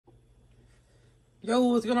Yo,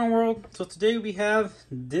 what's going on, world? So today we have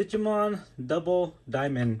Digimon Double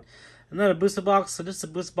Diamond, another booster box. So this is a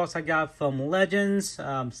booster box I got from Legends.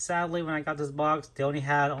 Sadly, when I got this box, they only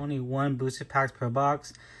had one booster packs per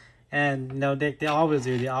box, and they always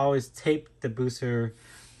do. They always tape the booster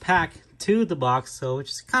pack to the box, so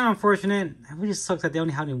which is kind of unfortunate. It really sucks that they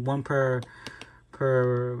only have one per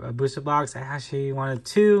booster box. I actually wanted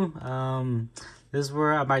two. This is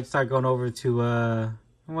where I might start going over to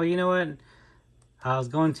well, you know what? I was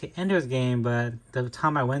going to Ender's game, but the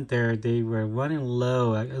time I went there, they were running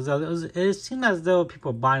low. It seemed as though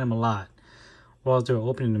people were buying them a lot while they were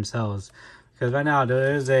opening themselves. Because right now,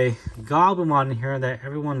 there is a Goblimon here that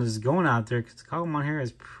everyone is going out there. Because Goblimon here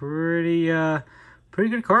is pretty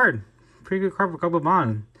good card. Pretty good card for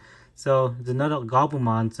Goblimon. So, it's another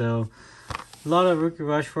Goblimon. So, a lot of rookie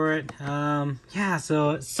rush for it. Yeah,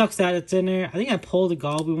 so it sucks that it's in there. I think I pulled the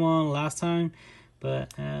Goblimon last time.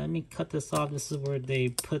 But let me cut this off. This is where they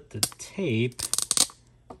put the tape.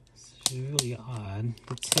 This is really odd.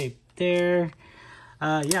 The tape there.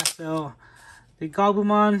 Yeah, so the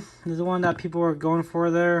Goblimon is the one that people were going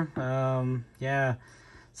for there. Yeah.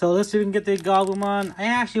 So let's see if we can get the Goblimon. I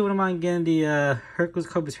actually wouldn't mind getting the Hercules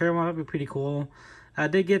Cobuteramon. That'd be pretty cool. I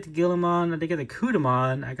did get the Gillimon. I did get the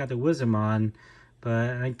Kudamon. I got the Wizardmon.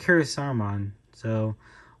 But I Kurisarmon. So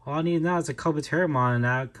all I need now is a Cobuteramon, and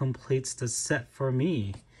that completes the set for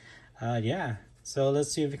me. Yeah, so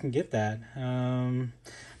let's see if we can get that.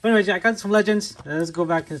 But anyway, I got some Legends. Let's go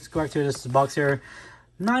back to this box here.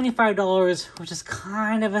 $95, which is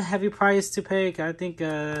kind of a heavy price to pay. I think,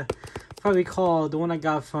 if I recall, the one I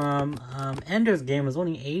got from Ender's game was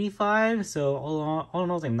only $85. So all in all,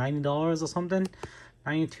 it was like $90 or something.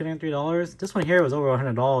 $92, $93. This one here was over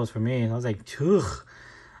 $100 for me. I was like, ugh.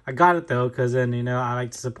 I got it though, because then, I like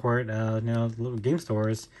to support, little game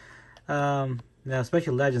stores.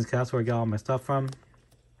 Especially Legends, because that's where I get all my stuff from.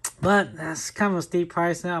 But that's kind of a steep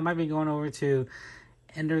price now. I might be going over to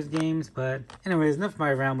Ender's games. But anyways, enough of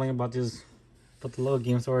my rambling about the little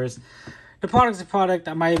game stores. The product's a product.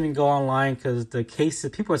 I might even go online, because the cases,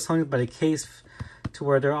 people are selling it by the case to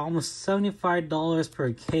where they're almost $75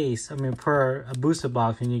 per case. I mean, per a booster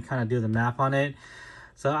box, when you kind of do the math on it.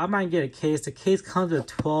 So I might get a case. The case comes with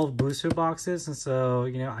 12 booster boxes. And so,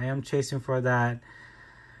 I am chasing for that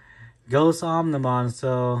Ghost Omnimon.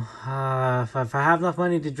 So if I have enough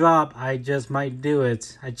money to drop, I just might do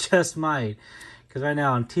it. I just might. Because right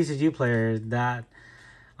now on TCG Player,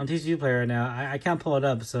 right now, I can't pull it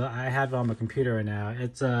up. So I have it on my computer right now.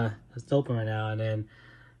 It's open right now. And then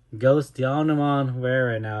Ghost the Omnimon Rare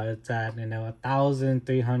right now. It's at,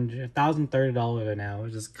 $1,030 right now.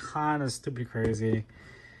 Which is kind of stupid crazy.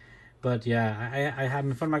 But yeah, I have it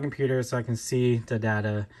in front of my computer so I can see the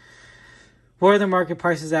data. Where the market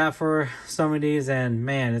price is at for some of these. And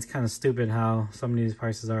man, it's kind of stupid how some of these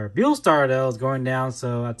prices are. Bullstar though is going down,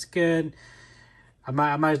 so that's good. I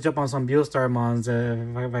might jump on some Bullstar mons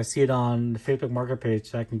if I see it on the Facebook market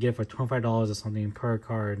page. I can get it for $25 or something per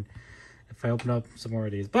card. If I open up some more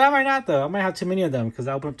of these. But I might not though. I might have too many of them because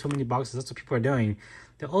I open up too many boxes. That's what people are doing.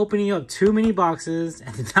 They're opening up too many boxes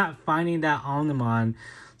and they're not finding that Omnimon.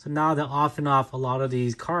 So now they're offing off a lot of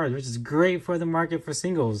these cards, which is great for the market for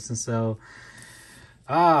singles. And so,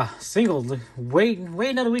 singles, wait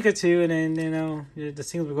another week or two, and then, the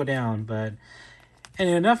singles will go down. But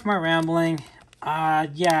anyway, enough of my rambling.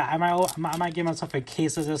 Yeah, I might give myself a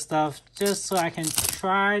case of this stuff just so I can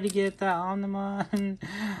try to get that Omnimon.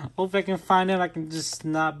 Hope I can find it. I can just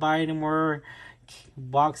not buy any more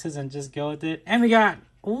boxes and just go with it. And we got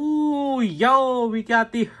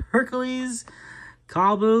the Hercules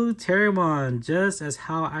Cobuteramon, just as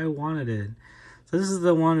how I wanted it. So this is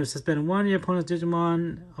the one who suspend one of your opponent's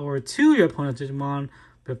Digimon or two of your opponent's Digimon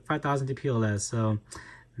with 5,000 DP or less. So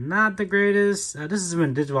not the greatest. This is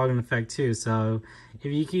when Digivolve in effect too. So if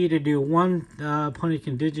you can either do one opponent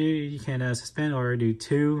you can suspend, or do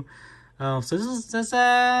two. So this is just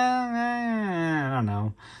I don't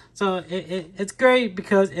know. So it's great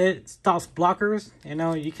because it stops blockers.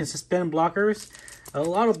 You can suspend blockers. A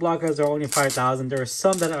lot of blockers are only 5,000. There are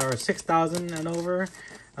some that are 6,000 and over.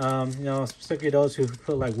 Specifically those who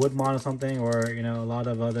put like Woodmon or something, or a lot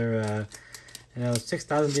of other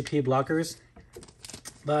 6,000 DP blockers.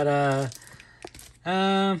 But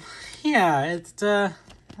yeah, it's I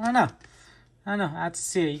don't know. I have to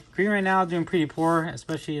see. Green right now doing pretty poor,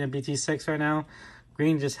 especially in bt6 right now.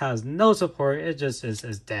 Green just has no support. It just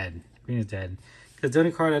is dead. Green is dead. Because the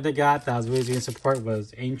only card that they got that was really doing support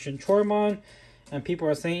was Ancient Tormon. And people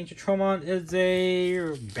are saying Ancient Tormon is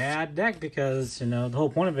a bad deck because, the whole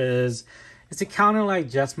point of it is it's to counter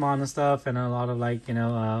like Jetsmon and stuff, and a lot of like,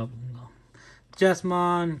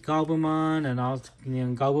 Jesmon, Gobumon, and all, you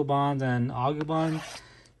know, Gobubons and Agumon.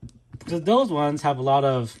 Because those ones have a lot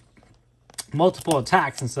of multiple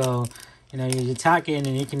attacks, and so, you know, you attack it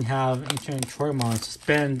and you can have ancient Troymon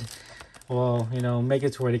spend, well, you know, make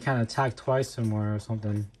it to where they kind of attack twice or more or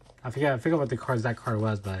something. I forget what the cards that card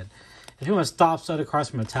was, but if you want to stop other cards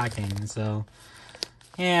from attacking, and so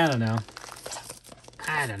yeah,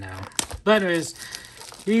 I don't know. But anyways,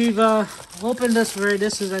 we've opened this for,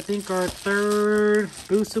 this is I think our third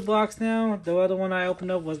booster box now. The other one I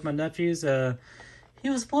opened up was my nephew's. He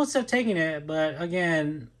was supposed to have taken it, but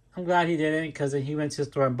again, I'm glad he didn't, because he went to the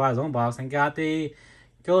store and bought his own box and got the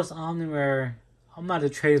Ghost Omniware. I'm not a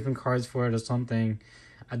tradesman cards for it or something.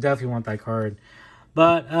 I definitely want that card.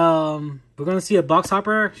 But we're gonna see a box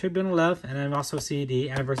hopper, should be on the left, and then also see the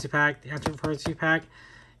anniversary pack. The anniversary pack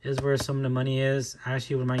is where some of the money is. I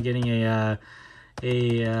actually wouldn't mind getting a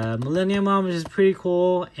Millennium Mom, which is pretty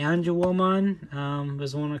cool. Angelomon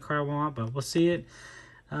is one of the card I want, but we'll see it.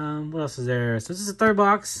 What else is there? So this is the third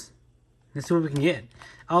box. Let's see what we can get.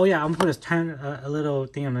 Oh yeah, I'm gonna turn a little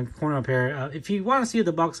thing on the corner up here. If you want to see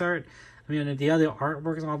the box art, I mean the other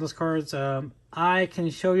artwork on all those cards, I can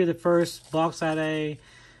show you the first box that I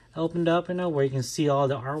opened up, you know, where you can see all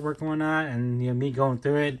the artwork going on and, you know, me going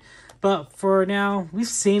through it. But for now, we've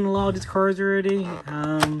seen a lot of these cards already.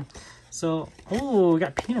 So, oh, we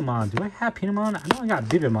got Pinamon. Do I have Pinamon? I know I got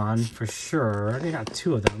Bibimon for sure. I think I got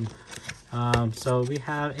 2 of them. So we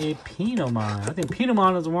have a Pinamon. I think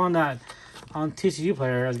Pinamon is the one that on TCU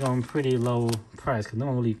player is going pretty low price, because no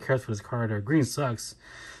one really cares for this card, or green sucks.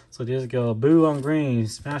 So just go boo on green,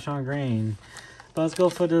 smash on green. But let's go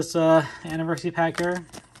for this anniversary pack here.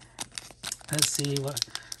 Let's see what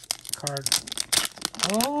card.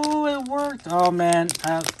 Oh, it worked. Oh man,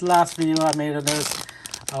 last video I made of this,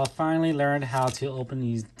 I finally learned how to open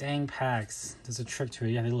these dang packs. There's a trick to it.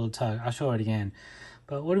 You have a little tug. I'll show it again.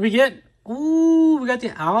 But what do we get? Ooh, we got the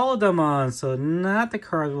Aldamon. So not the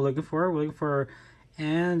cards we're looking for. We're looking for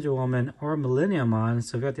Angelwoman or Millenniumon.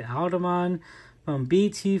 So we got the Aldamon from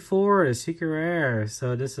BT4, the secret rare.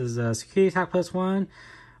 So this is a security attack +1.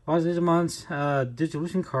 All Digimon's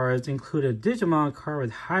Digivolution cards include a Digimon card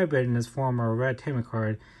with hybrid in this form, or a red Tamer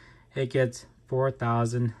card. It gets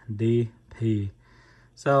 4,000 DP.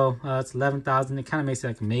 So it's 11,000. It kind of makes it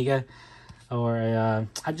like a mega. Or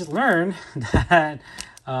I just learned that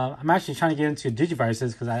I'm actually trying to get into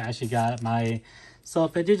Digivices, because I actually got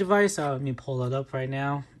myself a Digivice. Let me pull it up right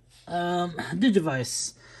now.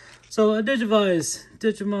 Digivice. So a Digivice,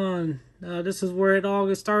 Digimon, this is where it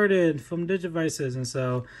all started, from Digivices. And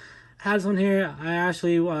so I had this one here. I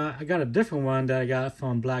actually, I got a different one that I got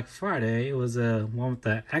from Black Friday. It was a one with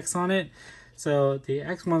the X on it. So the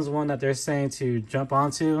X one's one that they're saying to jump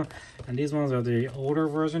onto. And these ones are the older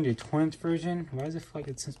version, the 20th version. Why does it feel like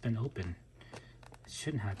it's since been open? It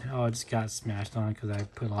shouldn't have been. Oh, it just got smashed on because I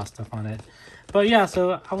put a lot of stuff on it. But yeah,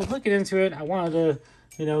 so I was looking into it. I wanted to,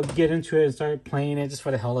 you know, get into it and start playing it just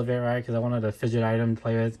for the hell of it, right? Because I wanted a fidget item to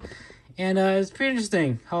play with. And it's pretty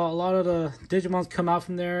interesting how a lot of the Digimons come out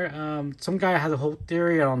from there. Some guy has a whole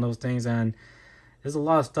theory on those things, and there's a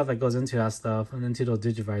lot of stuff that goes into that stuff and into those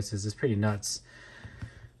Digivices. It's pretty nuts.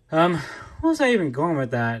 What was I even going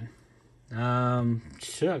with that?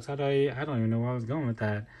 Shucks, I don't even know where I was going with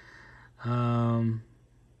that.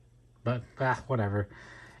 But whatever.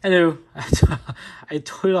 Anyway, I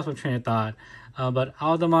totally lost my train of thought. But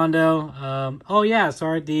Aldamondo, oh yeah,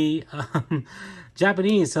 sorry, the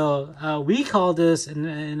Japanese. So we call this in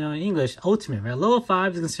English ultimate, right? Level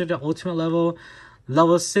 5 is considered the ultimate level.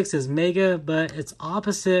 Level 6 is mega, but it's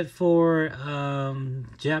opposite for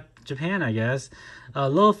Japan, I guess.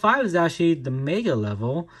 Level 5 is actually the mega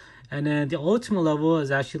level, and then the ultimate level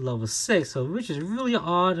is actually level 6, so which is really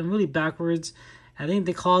odd and really backwards. I think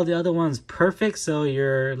they call the other ones perfect, so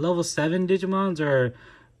your level 7 Digimons are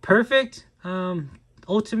perfect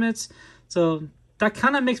ultimates. So that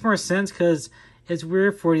kind of makes more sense, because it's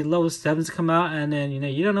weird for the level 7s to come out, and then, you know,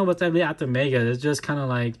 you don't know what's after mega. It's just kind of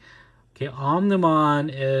like, okay,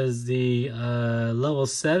 Omnimon is the level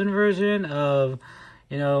 7 version of,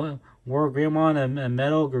 you know, War Greymon and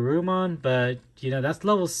Metal Garurumon, but, you know, that's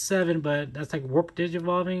level 7, but that's like Warp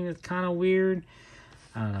Digivolving. It's kind of weird.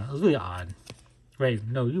 I don't know. It was really odd. Wait,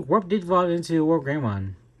 no, you Warp Digivolve into War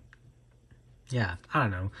Greymon. Yeah, I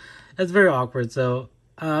don't know. It's very awkward, so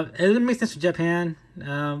it makes sense for Japan,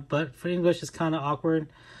 but for English, it's kind of awkward.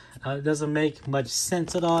 It doesn't make much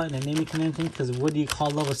sense at all in the naming convention, because what do you call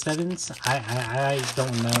level 7s? I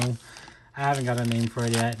don't know. I haven't got a name for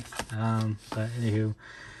it yet. But anywho,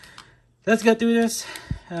 let's go through this.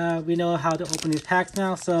 We know how to open these packs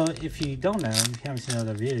now, so if you don't know, if you haven't seen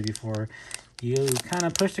another video before, you kind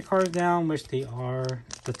of push the cards down, which they are.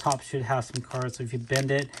 The top should have some cards, so if you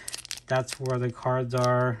bend it, that's where the cards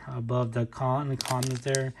are above the commons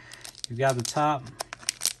there. You grab the top,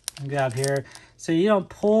 you grab here. So you don't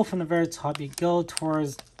pull from the very top, you go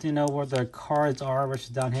towards, you know, where the cards are, which is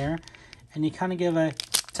down here, and you kind of give a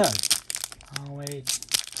tug. Oh, wait.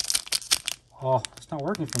 Oh, it's not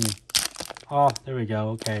working for me. Oh, there we go.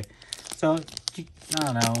 Okay. So, I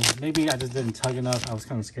don't know. Maybe I just didn't tug enough. I was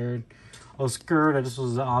kind of scared. I was scared. I just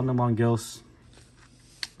was on them on ghosts.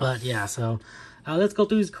 But yeah, so let's go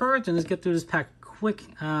through these cards and let's get through this pack quick.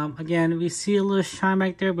 Again, we see a little shine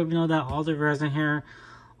back there, but we know that all the rares in here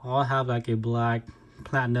all have like a black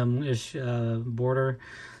platinum-ish border.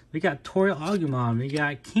 We got Tori Agumon. We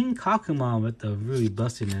got King Kakumon with the really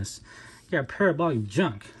bustiness. We got Parabolic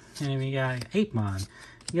Junk. And we got Apemon.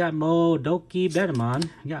 We got Modoki Betamon.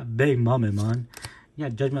 We got Big Mumemon. We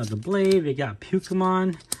got Judgment of the Blade. We got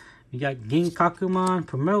Pukumon. We got Ginkakumon.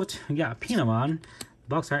 Promote. We got Pinamon.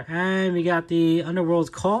 Boxer. And we got the Underworld's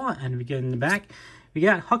Call. And we get in the back. We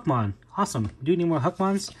got Huckmon. Awesome. We do need more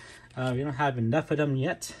Huckmons. We don't have enough of them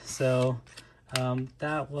yet. So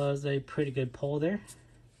that was a pretty good pull there.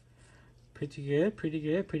 Pretty good, pretty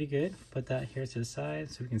good, pretty good. Put that here to the side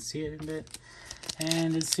so we can see it a bit.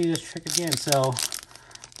 And let's see this trick again. So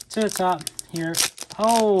to the top here.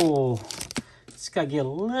 Oh, just gotta get a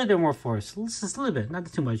little bit more force. Just a little bit,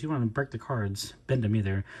 not too much. You don't want to break the cards, bend them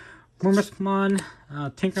either. Murmusmon,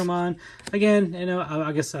 Tinkermon. Again, you know,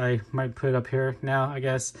 I guess I might put it up here now. I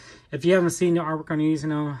guess if you haven't seen the artwork on these, you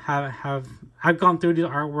know, I've gone through the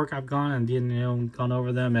artwork. I've gone and gone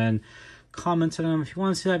over them and commented on them. If you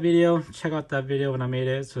want to see that video, check out that video when I made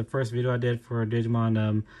it. It's the first video I did for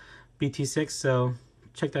Digimon bt6. So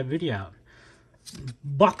check that video out.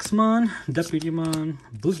 Boxmon, Deputymon,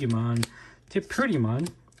 Boogieymon, Tipurdymon,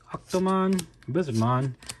 Octomon,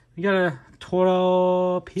 Wizardmon. We got a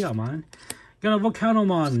Toro Piamon. We got a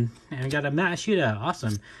Volcanomon. And we got a Matashita.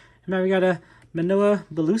 Awesome. And then we got a Manoa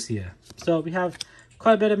Belusia. So we have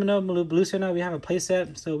quite a bit of Manoa Belusia now. We have a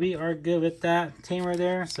playset. So we are good with that tamer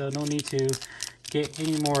there. So no need to get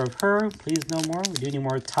any more of her. Please no more. We do need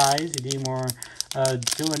more ties. We do need more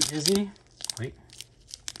Jill and Izzy. Wait.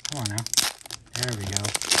 Come on now. There we go.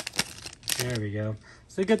 There we go.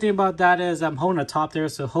 So the good thing about that is I'm holding the top there,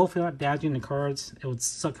 so hopefully I'm not damaging the cards. It would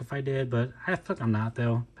suck if I did, but I feel like I'm not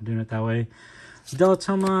though. I'm doing it that way.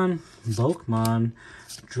 Deltamon, Volkmon,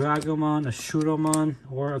 Dragomon, Ashuromon,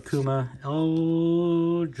 or Akuma,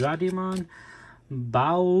 Eldradimon,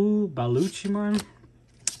 Baluchimon,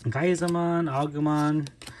 Gaizamon, Agumon,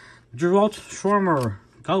 Geralt Schwarmer,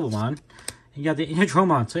 Gobamon. You got the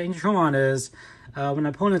Introtromon. So Introtromon is when an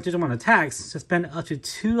opponent's Digimon attacks, suspend up to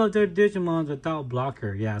 2 of their Digimons without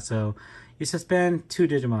blocker. Yeah, so you suspend 2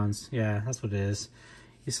 Digimons. Yeah, that's what it is.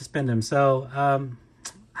 You suspend them. So I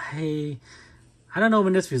don't know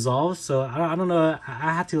when this resolves. So I don't know.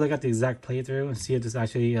 I have to look at the exact playthrough and see if this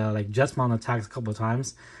actually like Jetmon attacks a couple of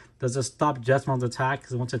times. Does it stop Jetmon's attack?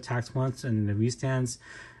 Because once it attacks once and it restands,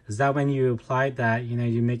 is that when you apply that, you know,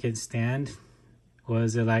 you make it stand? Or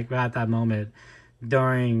is it like right at that moment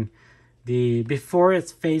during before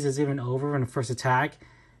its phase is even over in the first attack,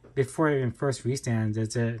 before it even first restands,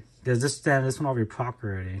 does this stand this one already proc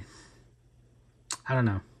already? I don't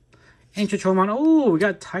know. Ancient Tromon. Oh, we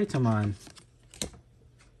got Titamon.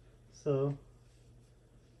 So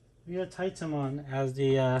we got Titamon as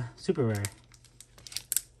the super rare.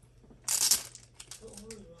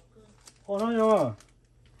 Oh no, no.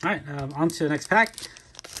 Alright, on to the next pack.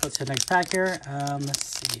 Go to the next pack here.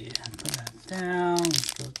 Let's see. Put that down.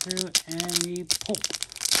 Let's go through and we pull.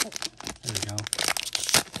 There we go.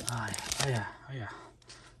 Oh yeah. Oh yeah.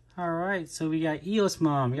 Alright, so we got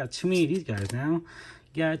Eosmon. We got too many of these guys now.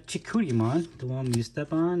 You got Chikudimon, the one you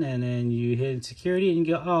step on and then you hit security and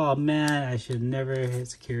you go, oh man, I should never hit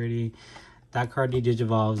security. That card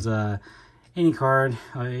digivolves any card,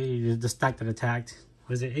 the stack that attacked.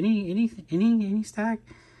 Was it any stack?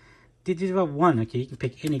 Digivolve 1. Okay, you can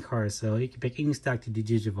pick any card, so you can pick any stack to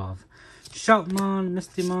Digivolve. Shoutmon,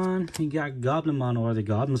 Mistymon, you got Goblinmon or the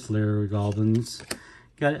Goblin Slayer Goblins. You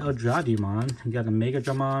got Eldradimon, you got a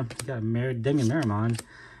Megadramon, you got a Demi-Meramon, you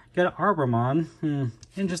got an Arbormon.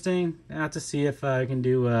 Interesting. I have to see if I can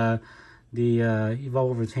do the Evolve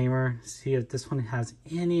over Tamer, see if this one has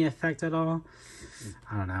any effect at all.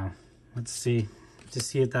 I don't know. Let's see. Just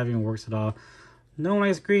see if that even works at all. No one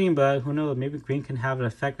likes green, but who knows? Maybe green can have an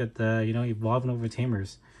effect at the, you know, evolving over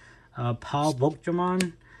tamers. Pal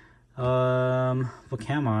Volkdramon,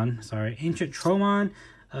 Volcamon, sorry, Ancient Tromon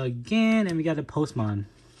again, and we got a Postmon.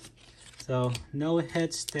 So no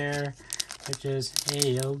hits there, which is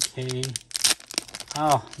a-okay.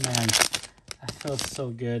 Oh man, That feels so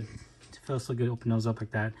good. It feels so good to open those up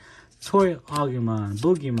like that. Toy Agumon,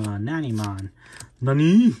 Boogeyman, Nanimon,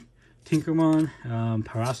 Nani, Tinkermon,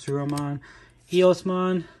 Parasuramon,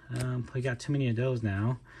 Eosmon. We got too many of those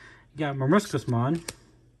now. You got Mamuskusmon,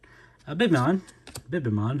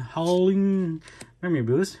 Bibimon, Howling Memory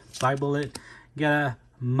Boost, Bullet. You got a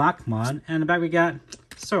Machmon, and in the back we got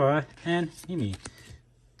Sora and Amy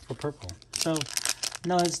for purple. So,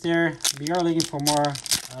 no, it's there. We are looking for more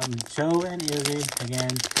Joe and Izzy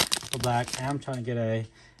again for black. I'm trying to get a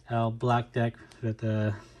black deck with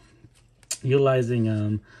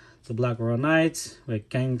utilizing the Black Royal Knights with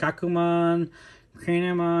Gengakumon,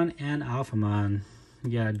 Craniumon, and Alphamon.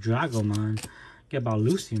 You got Dragomon, you got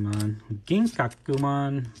Balucimon,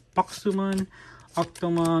 Ginkakumon, Boxumon,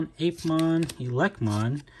 Octomon, Apemon,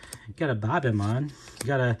 Elecmon, you got a Babimon, you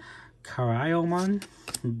got a Cryomon,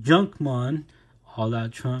 Junkmon, all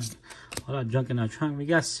that junk in that trunk. We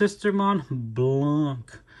got Sistermon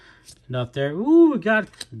Blanc. Up there. Ooh, we got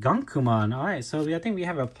Gankumon. Alright, so I think we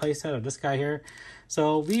have a playset of this guy here.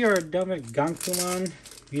 So we are done with Gankumon.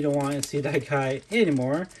 We don't want to see that guy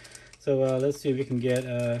anymore. So let's see if we can get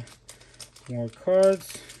more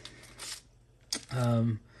cards.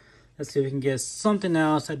 Let's see if we can get something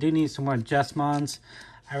else. I do need some more Jesmons.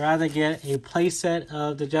 I'd rather get a playset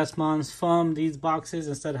of the Jesmons from these boxes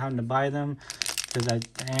instead of having to buy them, because I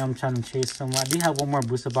am trying to chase some. I do have one more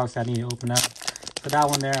booster box I need to open up. For that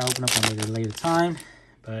one there, I'll open up at a later time.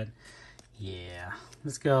 But yeah,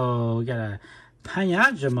 let's go. We got a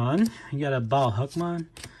Panyajamon. We got a Ball Hookmon,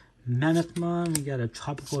 Mammothmon. We got a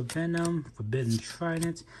Tropical Venom, Forbidden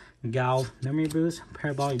Trident, Gal Memory Boost,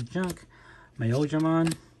 Parabolic Junk,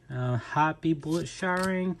 Myojamon, Happy Bullet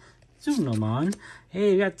Showering, Zunomon.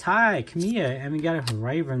 Hey, we got Ty, Kamiya, and we got a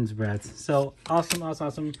Raven's Breath. So awesome, awesome,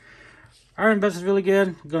 awesome. Iron Best is really good.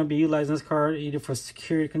 I'm going to be utilizing this card either for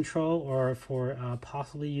security control or for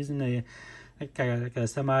possibly using like a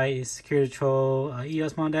semi-security control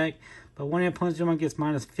Eosmon deck. But one of the opponents gets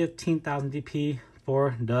minus 15,000 DP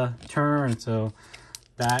for the turn. So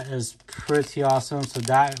that is pretty awesome. So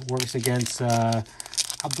that works against, I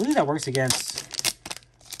believe that works against,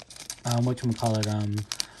 whatchamacallit,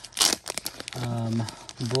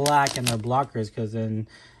 black and their blockers, because then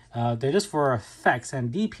they're just for effects,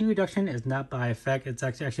 and DP reduction is not by effect, it's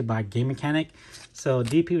actually by game mechanic. So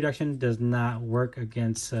DP reduction does not work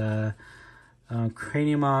against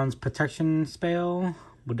Craniomon's protection spell,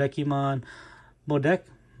 Modokimon,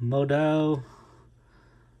 Modoki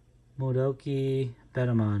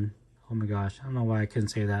Betamon. Oh my gosh, I don't know why I couldn't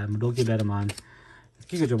say that. Modoki Betamon,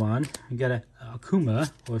 Gigajamon, you got a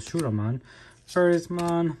Akuma or Shuramon,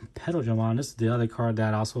 Ferrismon, Pedaljamon. This is the other card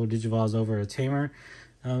that also digivolves over a Tamer.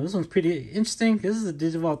 This one's pretty interesting. This is a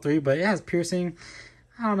Digivolve 3, but it has piercing.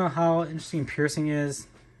 I don't know how interesting piercing is.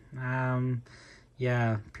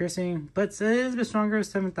 Yeah, piercing, but it is a bit stronger,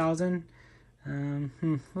 7,000.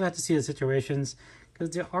 We'll have to see the situations,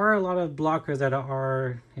 because there are a lot of blockers that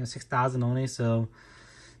are 6,000 only. So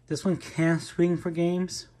this one can swing for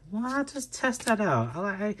games. Well, I'll just test that out.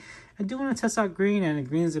 I do want to test out Green and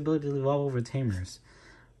Green's ability to evolve over Tamers.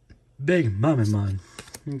 Big Mamamon.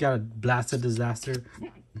 You got a Blasted Disaster,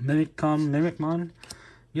 Mimicmon,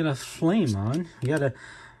 you got a Flamemon, you got a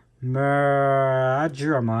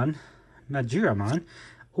Majiramon.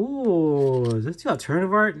 Ooh, is this the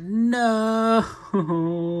alternative art? No!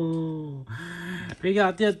 We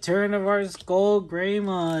got the alternative art Skull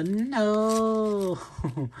Greymon. No!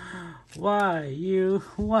 Why?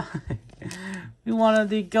 Why? We wanted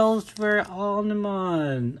the Ghostware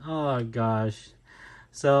Omnimon. Oh gosh.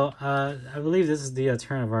 So, I believe this is the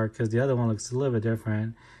alternative art, because the other one looks a little bit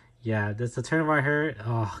different. Yeah, this alternative art here,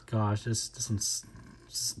 oh gosh, this one's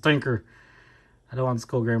stinker. I don't want the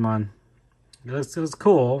Skull Greymon. It looks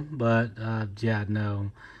cool, but, yeah,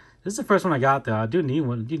 no. This is the first one I got, though. I do need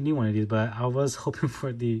one of these, but I was hoping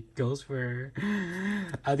for the Ghostware.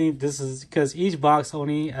 I think this is, because each box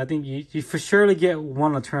only, I think you for surely get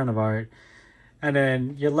one alternative art. And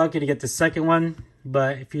then you're lucky to get the second one.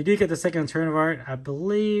 But if you do get the second alternative art, I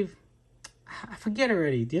believe, I forget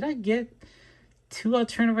already. Did I get 2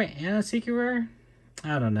 alternative art and a secret rare?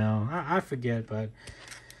 I don't know. I forget, but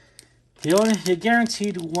you're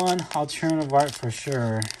guaranteed 1 alternative art for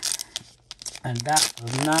sure. And that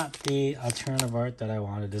was not the alternative art that I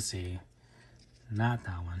wanted to see. Not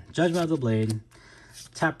that one. Judgment of the Blade,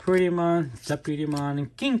 Tapuriamon,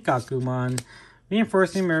 Kinkakumon,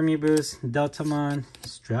 Reinforcing Memory Boost, Deltamon,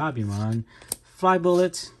 Strabimon, Fly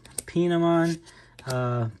Bullet, Pinamon,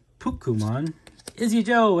 Pukumon, Izzy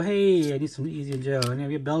Joe. Hey, I need some Izzy Joe. And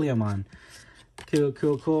we have Belliamon.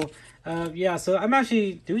 Cool. Yeah, so I'm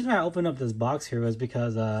actually, the reason I opened up this box here was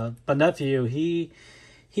because my nephew, he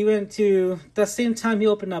went to the same time he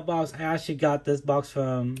opened that box. I actually got this box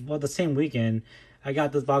from, well, the same weekend. I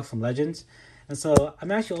got this box from Legends, and so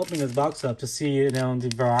I'm actually opening this box up to see, you know, the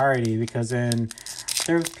variety, because then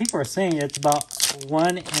there people are saying it's about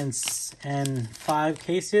 1 in 5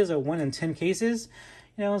 cases or 1 in 10 cases.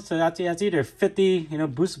 You know, so that's either 50, you know,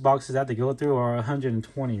 booster boxes that they go through, or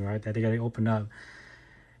 120, right, that they gotta open up.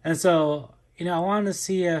 And so, you know, I wanted to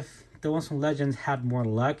see if the ones from Legends had more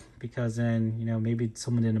luck, because then, you know, maybe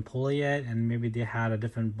someone didn't pull it yet, and maybe they had a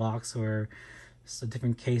different box or just a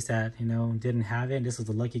different case that, you know, didn't have it. This was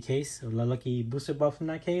the lucky case, or the lucky booster box from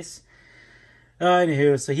that case.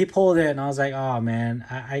 Anywho, so he pulled it, and I was like, oh man,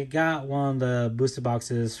 I got one of the booster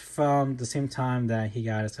boxes from the same time that he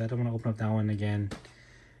got it, so I don't want to open up that one again.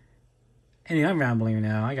 Anyway, I'm rambling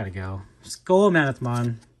now. I gotta go. Skull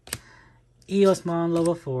Mammothmon, Eosmon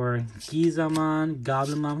level 4, Gizamon,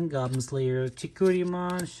 Goblinmon from Goblin Slayer,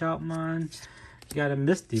 Chikurimon, Shoutmon, you got a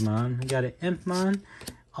Mistymon, you got an Impmon,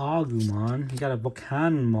 Agumon, you got a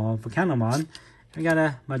Volcanomon, we got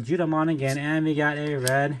a Majudamon again, and we got a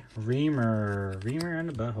red Reamer in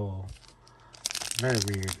the butthole. Very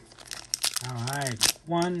weird. Alright,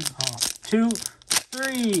 1, 2,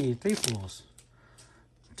 3. 3 pulls.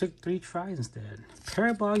 Took 3 tries instead.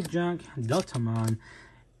 Parabolic Junk, Deltamon,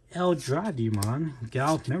 Eldradimon,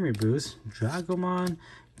 Gal Memory Boost, Dragomon,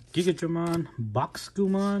 Gigadramon,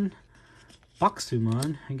 Boxumon,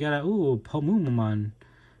 I got a Pomumon.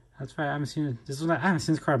 That's right, I haven't seen this one. I haven't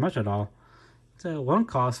seen this card much at all. It's a 1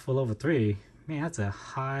 cost for level 3. Man, that's a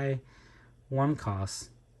high 1 cost.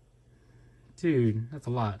 Dude, that's a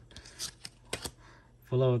lot.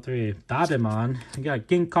 For level 3. Dabimon. We got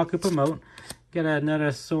Ginkaku Promote. Got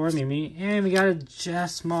another Sora Mimi. And we got a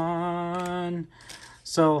Jessmon.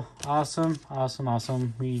 So, awesome.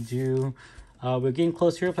 We do, we're getting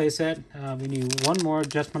close to your playset. We need 1 more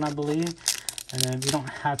Jessmon, I believe. And then we don't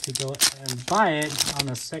have to go and buy it on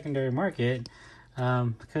the secondary market,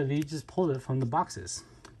 because we just pulled it from the boxes.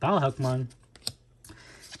 Balhuckmon,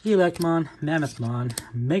 Elecmon, Mammothmon,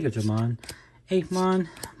 Megadramon, Apemon,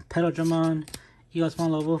 Pedaldramon, Eosmon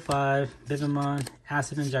level 5, Bivimon,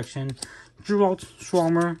 Acid Injection, Geralt,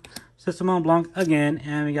 Schwarmer, Systemon Blanc again,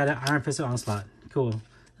 and we got an Iron Fist Onslaught. Cool.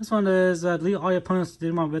 This one is delete all your opponents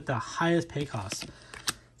Digimon with the highest pay cost.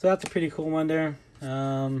 So that's a pretty cool one there.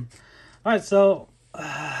 Alright, so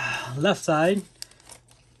left side.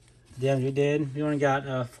 Damn, you did. We only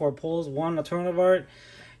got 4 pulls. 1 alternative art,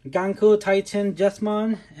 Ganku Titan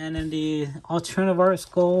Jessmon, and then the alternative art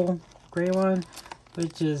Skull Gray one,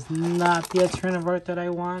 which is not the alternative art that I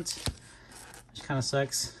want, which kind of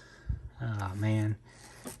sucks. Oh man,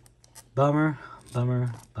 bummer.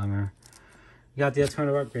 We got the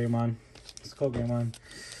alternative art Greymon, Skull Greymon.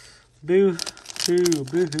 Boo hoo.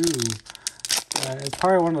 It's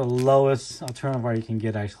probably one of the lowest alternative art you can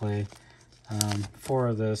get, actually,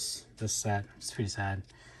 for this set. It's pretty sad.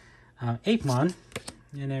 Apemon,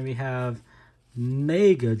 and then we have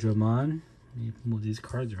Megadramon. Let me move these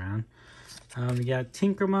cards around. We got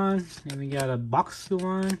Tinkermon, and we got a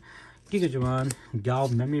Boxumon, Gigadramon, Gal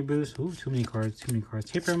Memory Boost. Ooh, too many cards.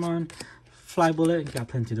 Tapermon, Fly Bullet, got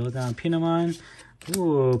plenty of those down. Pinamon,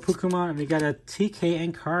 ooh, Pokemon. We got a TK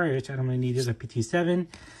and card, which I don't really need. There's a BT7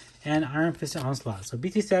 and Iron Fist Onslaught. So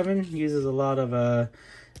BT7 uses a lot of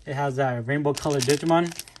it has that rainbow colored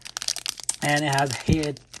Digimon, and it has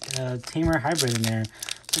Tamer Hybrid in there.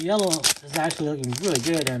 So yellow is actually looking really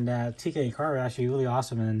good, and TK and card are actually really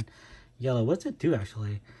awesome in yellow. What's it do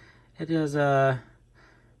actually? It is so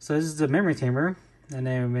this is the memory tamer. And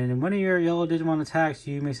then when one of your yellow Digimon attacks,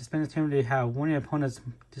 you may suspend this tamer to have one of your opponent's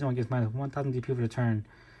Digimon gets minus 1000 DP for the turn.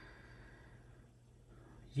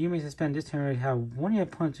 You may suspend this tamer to have one of your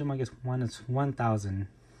opponent's Digimon gets minus 1000.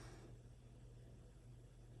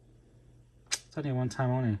 It's only 1 time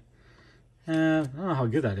only. I don't know how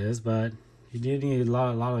good that is, but you do need a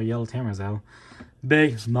lot of yellow tamers though.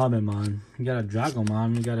 Big Mobimon. You got a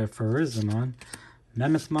Dragomon, you got a Farizamon,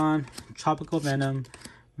 Mammothmon, Tropical Venom,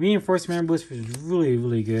 Reinforced Memory Boost, which is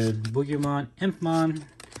really good. Boogeyamon, Impmon,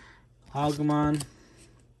 Agumon.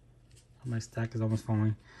 My stack is almost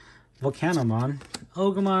falling. Volcanomon,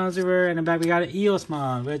 Ogremon everywhere, and in the back we got an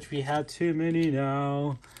Eosmon, which we have too many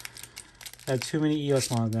now. I have too many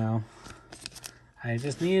Eosmons now. I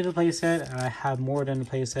just needed a playset, and I have more than a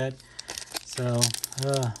playset. So,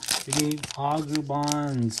 we need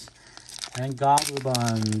Agumons and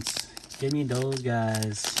Gogglebons. Give me those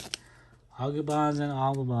guys. Agumons and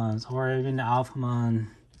Agumons, or even the Alphamon,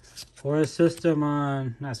 or a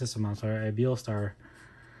Sistermon, not Sistermon, sorry, a Beelstar.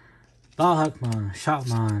 Balhuckmon,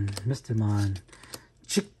 Shoutmon, Mistymon,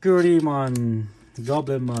 Chikurimon,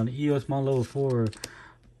 Goblinmon, Eosmon level 4,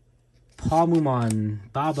 Palmumon,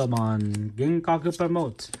 Babamon, Genkaku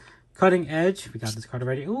Promote, Cutting Edge. We got this card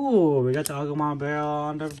already. Ooh, we got the Agumon Barrel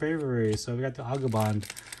on the Bravery. So we got the Agumon.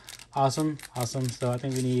 Awesome, awesome. So I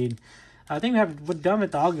think we're done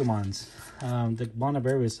with the Agumons, the Mono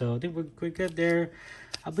Bravery. So I think we're good there.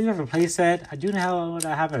 I believe I have a playset. I do know I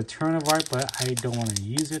have a turn of art, but I don't want to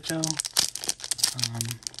use it though.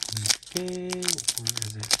 Okay, where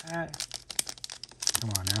is it at? Come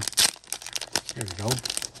on now. There we go.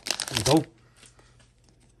 There we go.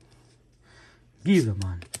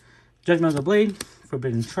 Gizamon. Judgment of the Blade.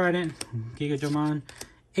 Forbidden Trident. Gigadramon.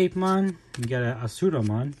 Apemon. You got a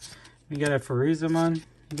Asudamon. You got a Farizamon.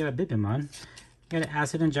 You got a Bibimon. You got an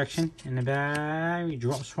Acid Injection in the bag. You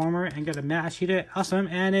drop Swarmer and got a Mash Eater. Awesome.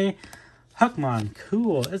 And a Huckmon.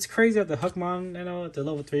 Cool. It's crazy that the Huckmon, you know, the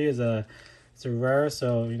level 3 is a rare,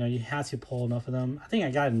 so you know you have to pull enough of them. I think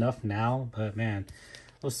I got enough now, but man,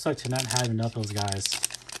 it would suck to not have enough of those guys.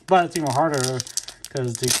 But it's even harder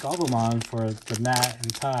because the Goblimon for the Matt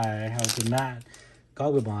and Ty have the Matt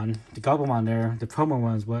Goblimon. The Goblimon there, the promo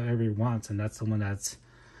one is what everybody wants, and that's the one that's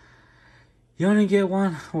you only get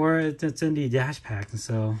one or it's in the dash pack. And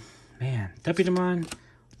so, man, Deputymon,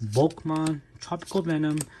 Volkmon, Tropical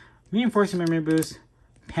Venom, Reinforcing Memory Boost,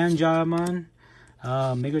 Panjamon,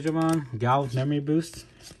 Megadramon, Gal Memory Boost,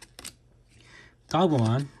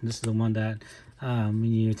 Goblimon. This is the one that when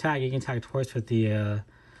you attack, you can attack twice with the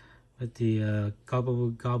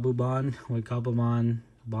Gobubon with Goblimon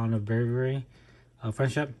Bond of Bravery,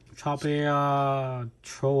 Friendship, Tropiamon.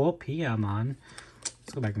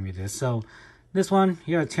 Let's go back and read this. So this one,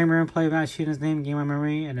 you got a Tamer in play, Matt shoot his name, gain my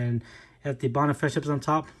memory, and then if the Bond of Friendship is on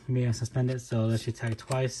top, you may suspend it, so let you attack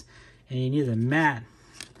twice, and you need a Matt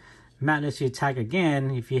lets you attack again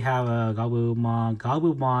if you have a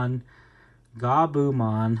Gabumon,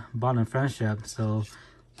 Bond of Friendship. So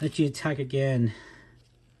let you attack again.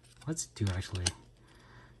 Let's do actually.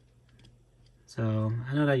 So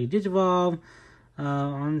I know that you Digivolve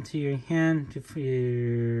onto your hand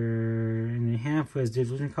in your hand for its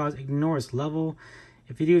Digivolution cards. Ignore its level.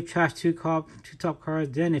 If you do, trash two top cards.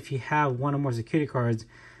 Then if you have one or more security cards,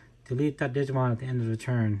 delete that Digimon at the end of the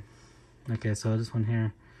turn. Okay, so this one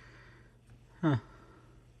here. Huh.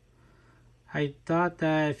 I thought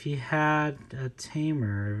that if you had a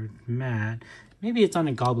Tamer, Matt, maybe it's on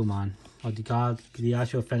a Goblimon or the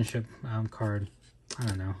actual friendship card. I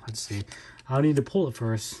don't know. Let's see. I'll need to pull it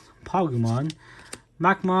first. Pogumon,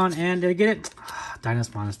 Macmon, and did I get it?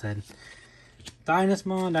 Dynasmon instead.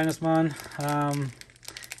 Dynasmon.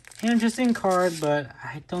 Interesting card, but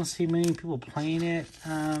I don't see many people playing it.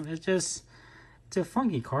 It's a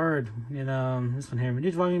funky card. You know, this one here. When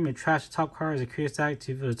you volume, you trash the top card as a create stack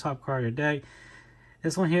to the top card of your deck.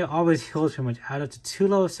 This one here always heals pretty much. Add up to 2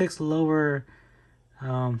 level 6 lower,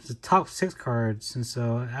 the top 6 cards. And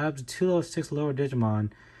so add up to 2 level 6 lower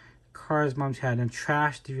Digimon cards Mom's had and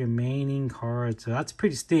trash the remaining cards. So that's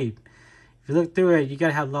pretty steep. If you look through it, you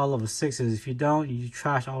gotta have a lot of level 6s. If you don't, you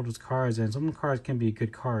trash all those cards, and some cards can be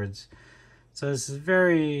good cards. So this is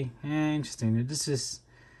very interesting. This is.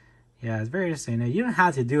 Yeah, it's very interesting. Now, you don't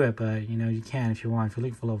have to do it, but, you know, you can if you want, if you're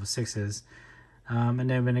looking for level 6s. And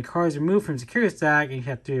then when the cards are removed from security stack and you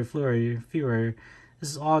have 3 or fewer, this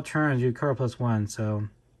is all turns, you recover +1. So,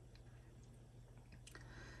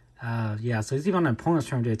 yeah, so it's even on an opponent's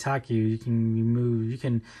turn to attack you, you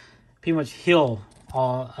can pretty much heal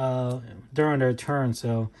all during their turn.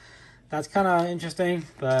 So, that's kind of interesting,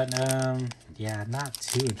 but, yeah, not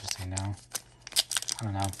too interesting now. I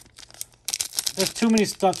don't know. There's too many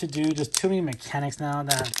stuff to do. There's too many mechanics now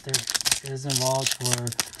that there is involved for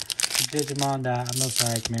Digimon that I'm just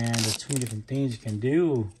like, man, there's too many different things you can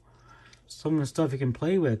do. So many stuff you can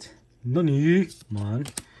play with. Nanimon,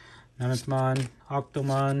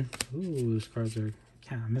 Octomon. Ooh, these cards are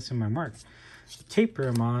I'm missing my mark.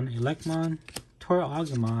 Tapermon, Elecmon,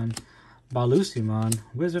 Toragumon, Balusimon,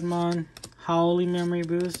 Wizardmon, Howling Memory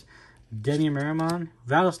Boost, Demimeramon,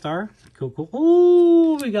 Battlestar. Cool.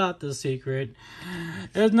 Ooh, we got the secret.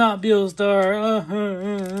 It's not Beelstar.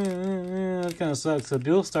 That kind of sucks. So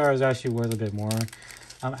Beelstar is actually worth a bit more.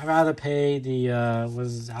 I'd rather pay the, what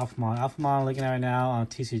is this, Alphamon. Alphamon looking at right now on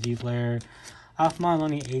TCG Player. Alphamon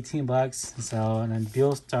only 18 bucks. So, and then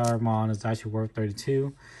Beelstarmon is actually worth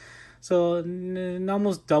 32. So,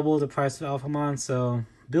 almost double the price of Alphamon. So,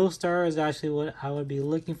 Beelstar is actually what I would be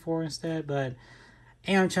looking for instead. But,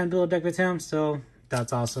 and I'm trying to build a deck with him. So,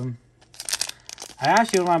 that's awesome. I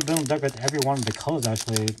actually want to build a deck with every one of the colors,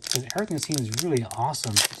 actually. Because everything seems really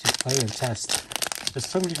awesome to play and test. There's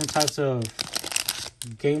so many different types of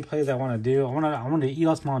gameplay that I want to do. I want the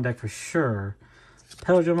Eosmon deck for sure.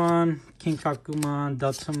 Pilgrimon, King Kakumon,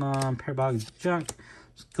 Deltamon, Parabolic Junk,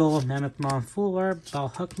 Skull, Mammothmon, Full Art,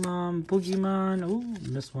 Balhuckmon, Boogieymon, ooh,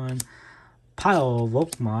 missed one, Pile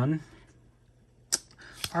Volkmon,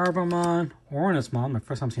 Arbomon, Ornusmon, my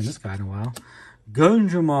first time seeing this guy in a while,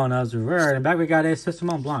 Gundramon as rare, and back we got a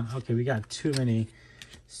Sistermon Blanc. Okay, we got too many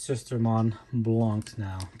Sistermon Blancs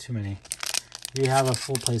now, too many. We have a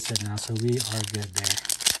full playset now, so we are good there.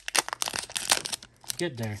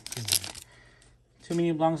 Good there, good there. Too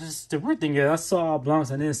many Blancs. The weird thing is, I saw all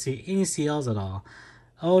Blancs and didn't see any CLs at all.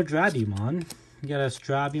 Oh, Drabumon. You got a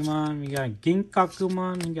Strabumon. You got a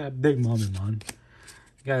Ginkakumon. You got a Big Momimon.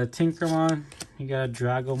 You got a Tinkermon. You got a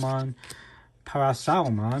Dragomon.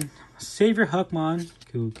 Parasauromon. Savior Huckmon.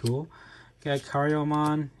 Cool, cool. You got a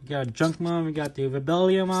Karyomon. You got a Junkmon. We got the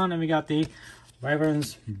Rebelliomon. And we got the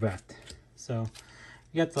Wyvern's Breath. So,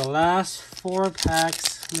 we got the last 4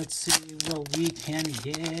 packs. Let's see what we can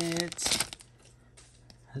get.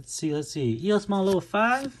 Let's see. Eosmon level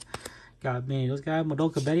 5. Got me those guys.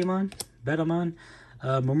 Madoka Betamon,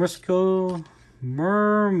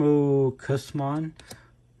 Murmukusmon,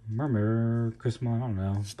 I don't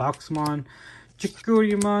know. Boxmon,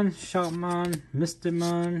 Chikurimon, Shoutmon,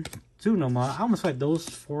 Mistimon, Tsunomon. I almost like those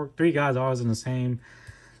 3 guys are always in the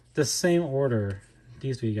same order.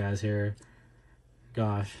 These 3 guys here.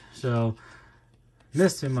 Gosh. So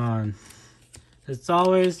Mistimon. It's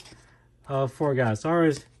always 4 guys. It's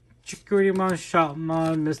always Chikurimon,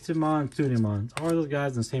 Shoutmon, Mistimon, Tsunomon. All those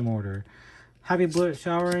guys in the same order. Happy Bullet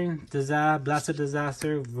Showering, Blasted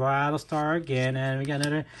Disaster, Rattlestar again, and we got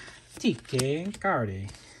another TK and Cardi.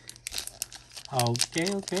 Okay,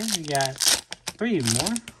 we got 3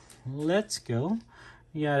 more. Let's go.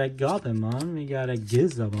 We got a Goblinmon, we got a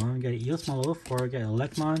Gizamon, we got Eosmon level 4, we got a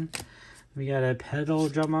Elecmon, we got a Pedal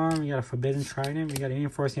Dramon, we got a Forbidden Trident, we got an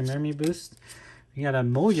Enforcing Memory Boost, we got a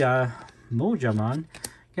Mojamon, we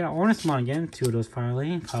got an Ornusmon again, 2 of those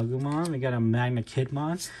finally, Kagumon, we got a Magna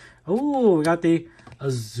Kidmon. Oh, we got the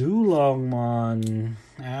Azulongmon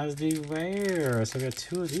as the rare. So we got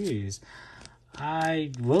 2 of these.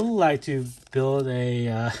 I would like to build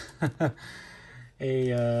a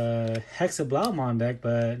Hexablaumon deck,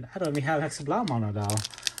 but I don't even have Hexablaumon at all.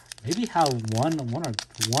 Maybe have one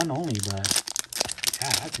only, but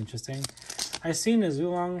yeah, that's interesting. I've seen the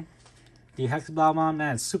Zulong, the Hexablaumon,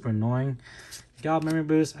 man, it's super annoying. God Memory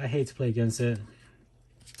Boost, I hate to play against it.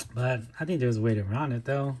 But I think there's a way around it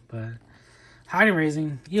though. But Hiding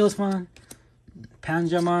Raising, Eosmon,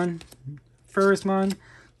 Panjamon, Ferrismon,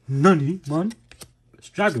 Nunimon,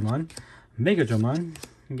 Strabumon, Megadramon,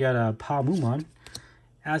 you got a Palmumon,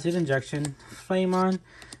 Acid Injection, Flameon,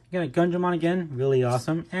 you got a Gundramon again, really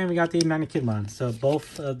awesome, and we got the Magna Kidmon. So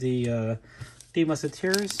both of the 3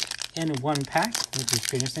 Musketeers in 1 pack, which is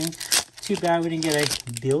pretty interesting. Too bad we didn't get a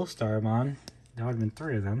Beelstarmon. There would have been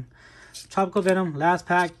 3 of them. Tropical Venom, last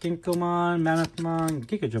pack, Ginkomon, Mammothmon,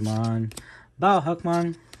 Gigadramon,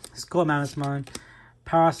 Balhuckmon, Skull Mammothmon,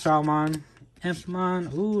 Parasauromon,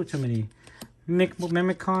 Impmon, ooh, too many,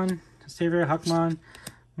 Mimicon, Savior Huckmon,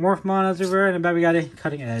 Morphmon as a rare, and then we got a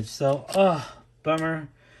Cutting Edge. So, bummer.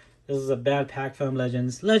 This is a bad pack from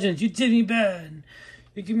Legends. Legends, you did me bad.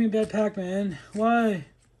 You give me a bad pack, man. Why?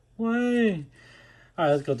 Alright,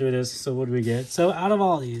 let's go through this. So what do we get? So out of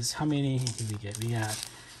all these, how many did we get? We got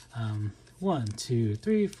 1, 2,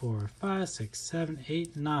 3, 4, 5, 6, 7,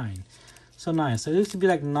 8, 9. So 9. So this would be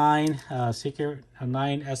like 9 secret,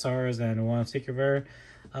 9 SRs and 1 secret rare.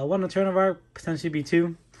 1 alternative art, potentially be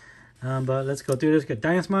 2. But let's go through this. Got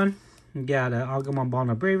Dynasmon, we got Agumon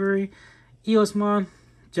Bond of Bravery, Eosmon,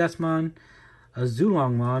 Jetsmon,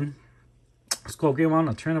 Zulongmon, Skullgreymon,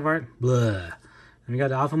 alternative art, blah. And we got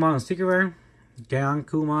the Alphamon and secret rare,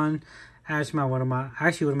 Gankumon, Ashmon,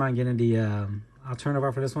 wouldn't mind getting the alternative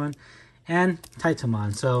art for this one, and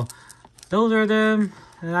Titamon. So those are them,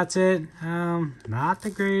 and that's it. Not the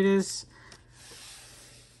greatest,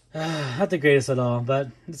 not the greatest at all, but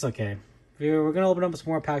it's okay. We're gonna open up some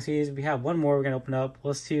more packs. We have 1 more we're gonna open up.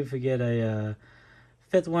 We'll see if we get a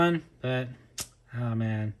 5th one, but oh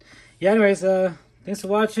man, yeah. Anyways, thanks for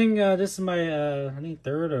watching. This is my I think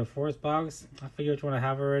 3rd or 4th box. I figured which one I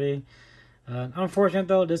have already. Unfortunate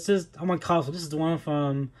though, I'm on console. This is the one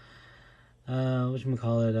from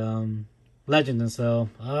whatchamacallit, Legend, and so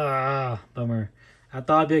bummer. I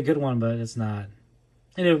thought it'd be a good one, but it's not.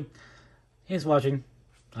 Anyway, thanks for watching.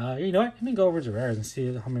 You know what? Let me go over to rares and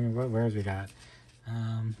see how many rares we got.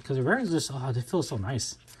 Because the rares just they feel so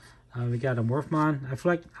nice. We got a Morphmon. I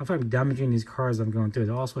feel like I'm damaging these cards I'm going through.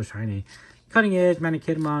 They're all so shiny. Cutting Edge,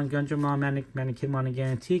 Manikidmon, Gundramon, Manikidmon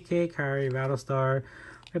again, TK, Kari, Rattlestar,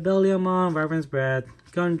 Rebelliomon, Wyvern's Breath,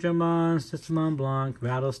 Gundramon, Systemon Blanc,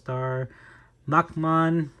 Rattlestar,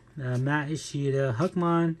 Makmon, Matt Ishida,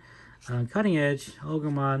 Hookmon, Cutting Edge,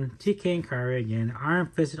 Ogremon, TK and Kari again, Iron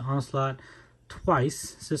Fisted Onslaught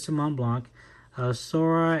twice, Sister Mont Blanc,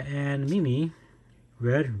 Sora and Mimi,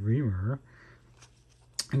 Red Reamer.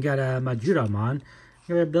 I got Majudamon,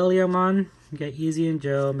 got Rebelliomon, got Easy and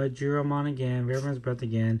Joe, Majuromon again, Reverend's Breath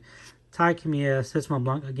again, Taikamiya, Sister Mont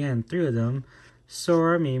Blanc again, 3 of them,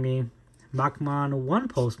 Sora, Mimi, Makmon, 1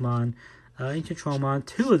 Postmon, Ancient Tromon,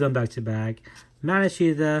 2 of them back to back, Matt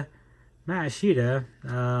Ishida,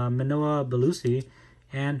 Manoa Belusi,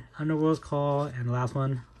 and Underworld's Call, and the last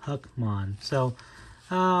one, Hookmon. So,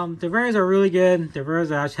 the rares are really good. The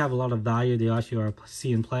rares actually have a lot of value. They actually are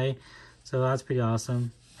see and play. So that's pretty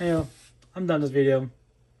awesome. Anyway, I'm done this video.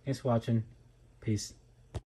 Thanks for watching. Peace.